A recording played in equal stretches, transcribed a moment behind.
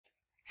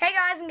Hey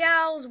guys and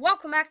gals,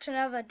 welcome back to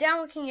another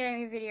Downworking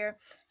Gaming video.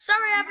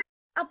 Sorry I've been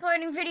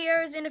uploading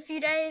videos in a few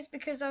days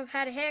because I've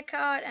had a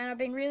haircut and I've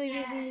been really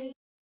busy.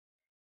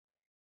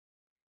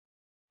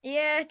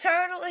 Yeah,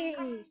 totally.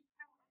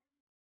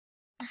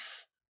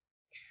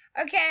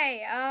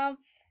 Okay,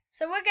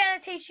 so we're gonna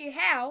teach you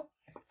how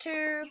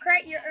to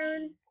create your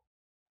own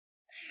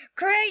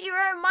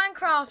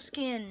Minecraft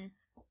skin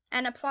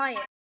and apply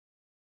it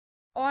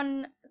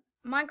on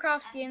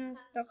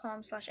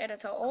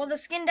minecraftskins.com/editor or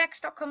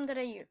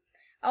theskindex.com.au.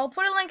 I'll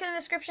put a link in the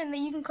description that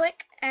you can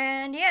click,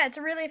 and yeah, it's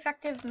a really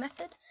effective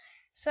method.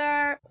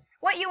 So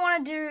what you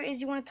want to do is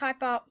you want to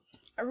type up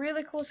a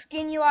really cool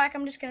skin you like.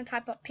 I'm just going to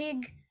type up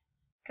pig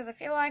because I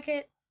feel like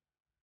it.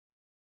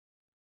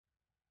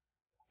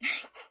 It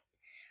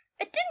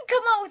didn't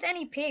come up with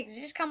any pigs,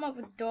 it just come up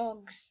with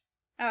dogs.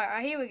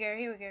 Alright, here we go,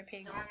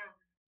 pig.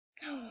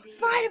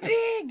 Spider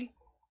Pig!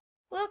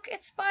 Look,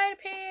 it's Spider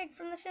Pig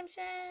from The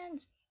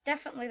Simpsons.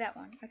 Definitely that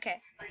one.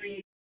 Okay.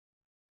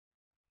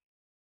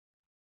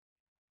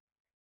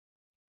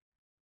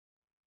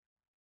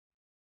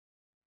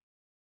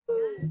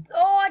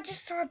 Oh, I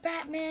just saw a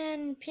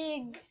Batman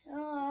pig.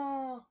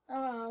 Oh,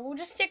 we'll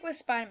just stick with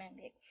Spider-Man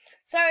pig.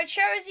 So it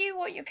shows you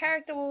what your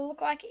character will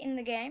look like in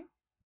the game.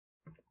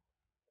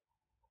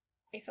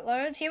 If it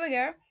loads, here we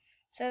go.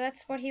 So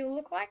that's what he will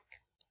look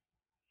like.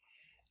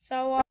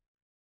 So you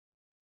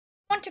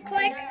want to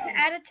click to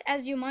add it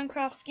as your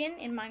Minecraft skin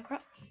in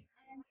Minecraft.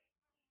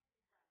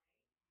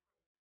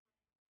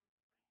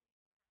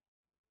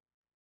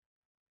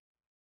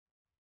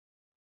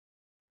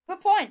 Good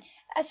point.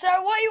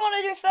 So what you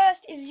want to do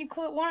first is you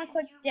want to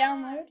click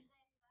download.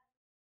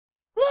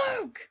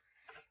 Look!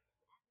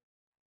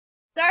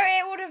 So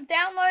it would have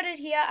downloaded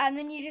here, and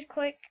then you just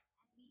click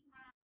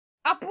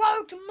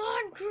upload to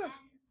Minecraft.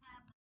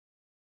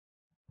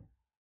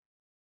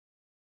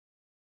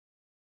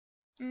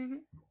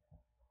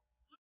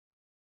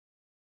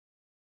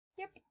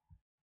 Yep.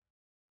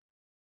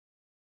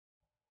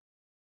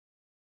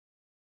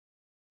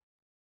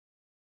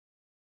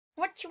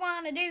 What you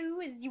want to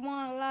do is you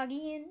want to log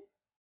in.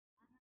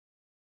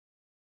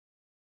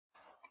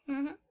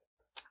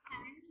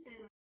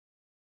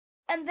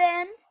 And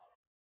then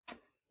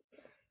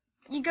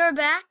you go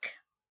back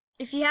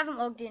if you haven't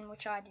logged in,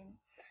 which I didn't.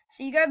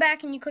 So you go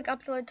back and you click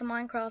upload to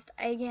Minecraft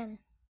again.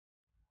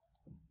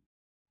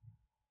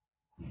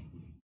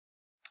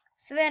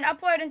 So then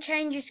upload and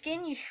change your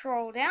skin, you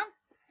scroll down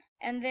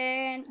and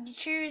then you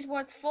choose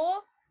what it's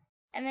for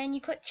and then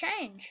you click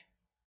change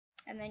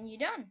and then you're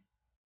done.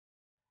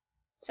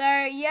 So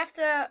you have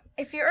to,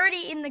 if you're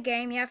already in the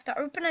game, you have to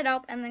open it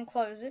up and then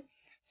close it.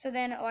 So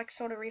then it like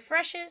sort of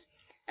refreshes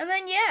and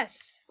then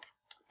yes.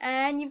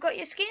 And you've got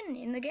your skin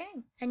in the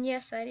game. And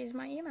yes, that is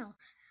my email.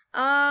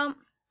 So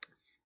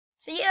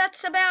yeah,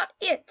 that's about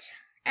it.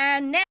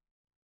 And now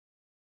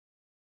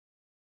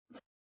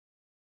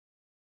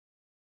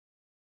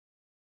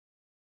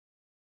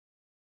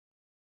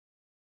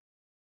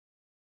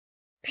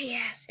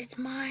P.S. It's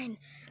mine.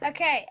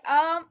 Okay,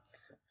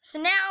 so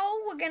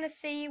now we're gonna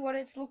see what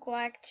it's look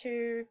like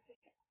to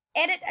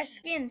edit a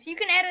skin. So you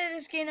can edit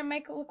a skin and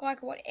make it look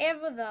like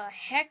whatever the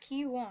heck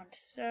you want.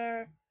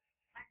 So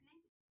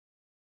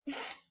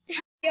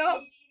yeah,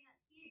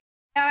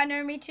 I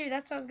know, me too.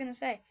 That's what I was gonna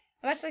say.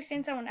 I've actually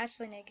seen someone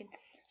actually naked.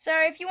 So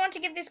if you want to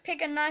give this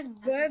pig a nice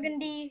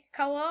burgundy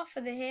color for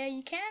the hair,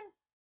 you can.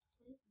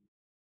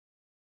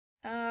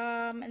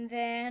 And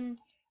then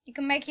you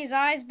can make his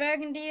eyes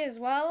burgundy as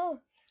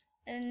well.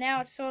 And now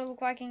it's sort of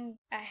look like a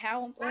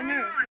helmet. Or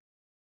no,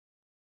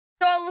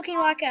 sort of looking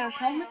like a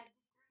helmet.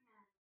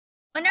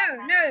 Oh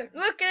no!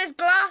 Look at his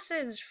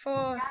glasses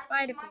for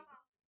Spider Pig.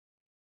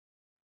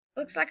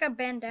 Looks like a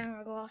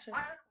bandana glasses.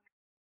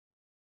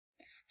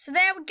 So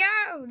there we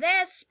go.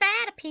 There's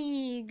Spider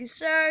Pig.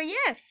 So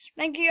yes,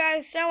 thank you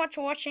guys so much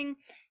for watching.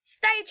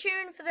 Stay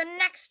tuned for the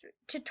next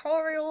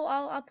tutorial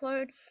I'll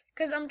upload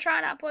because I'm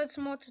trying to upload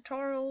some more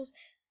tutorials,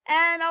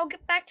 and I'll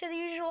get back to the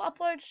usual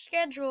upload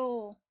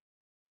schedule.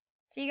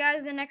 See you guys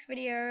in the next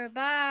video.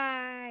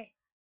 Bye.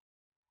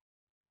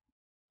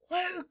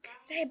 Luke,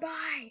 say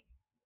bye.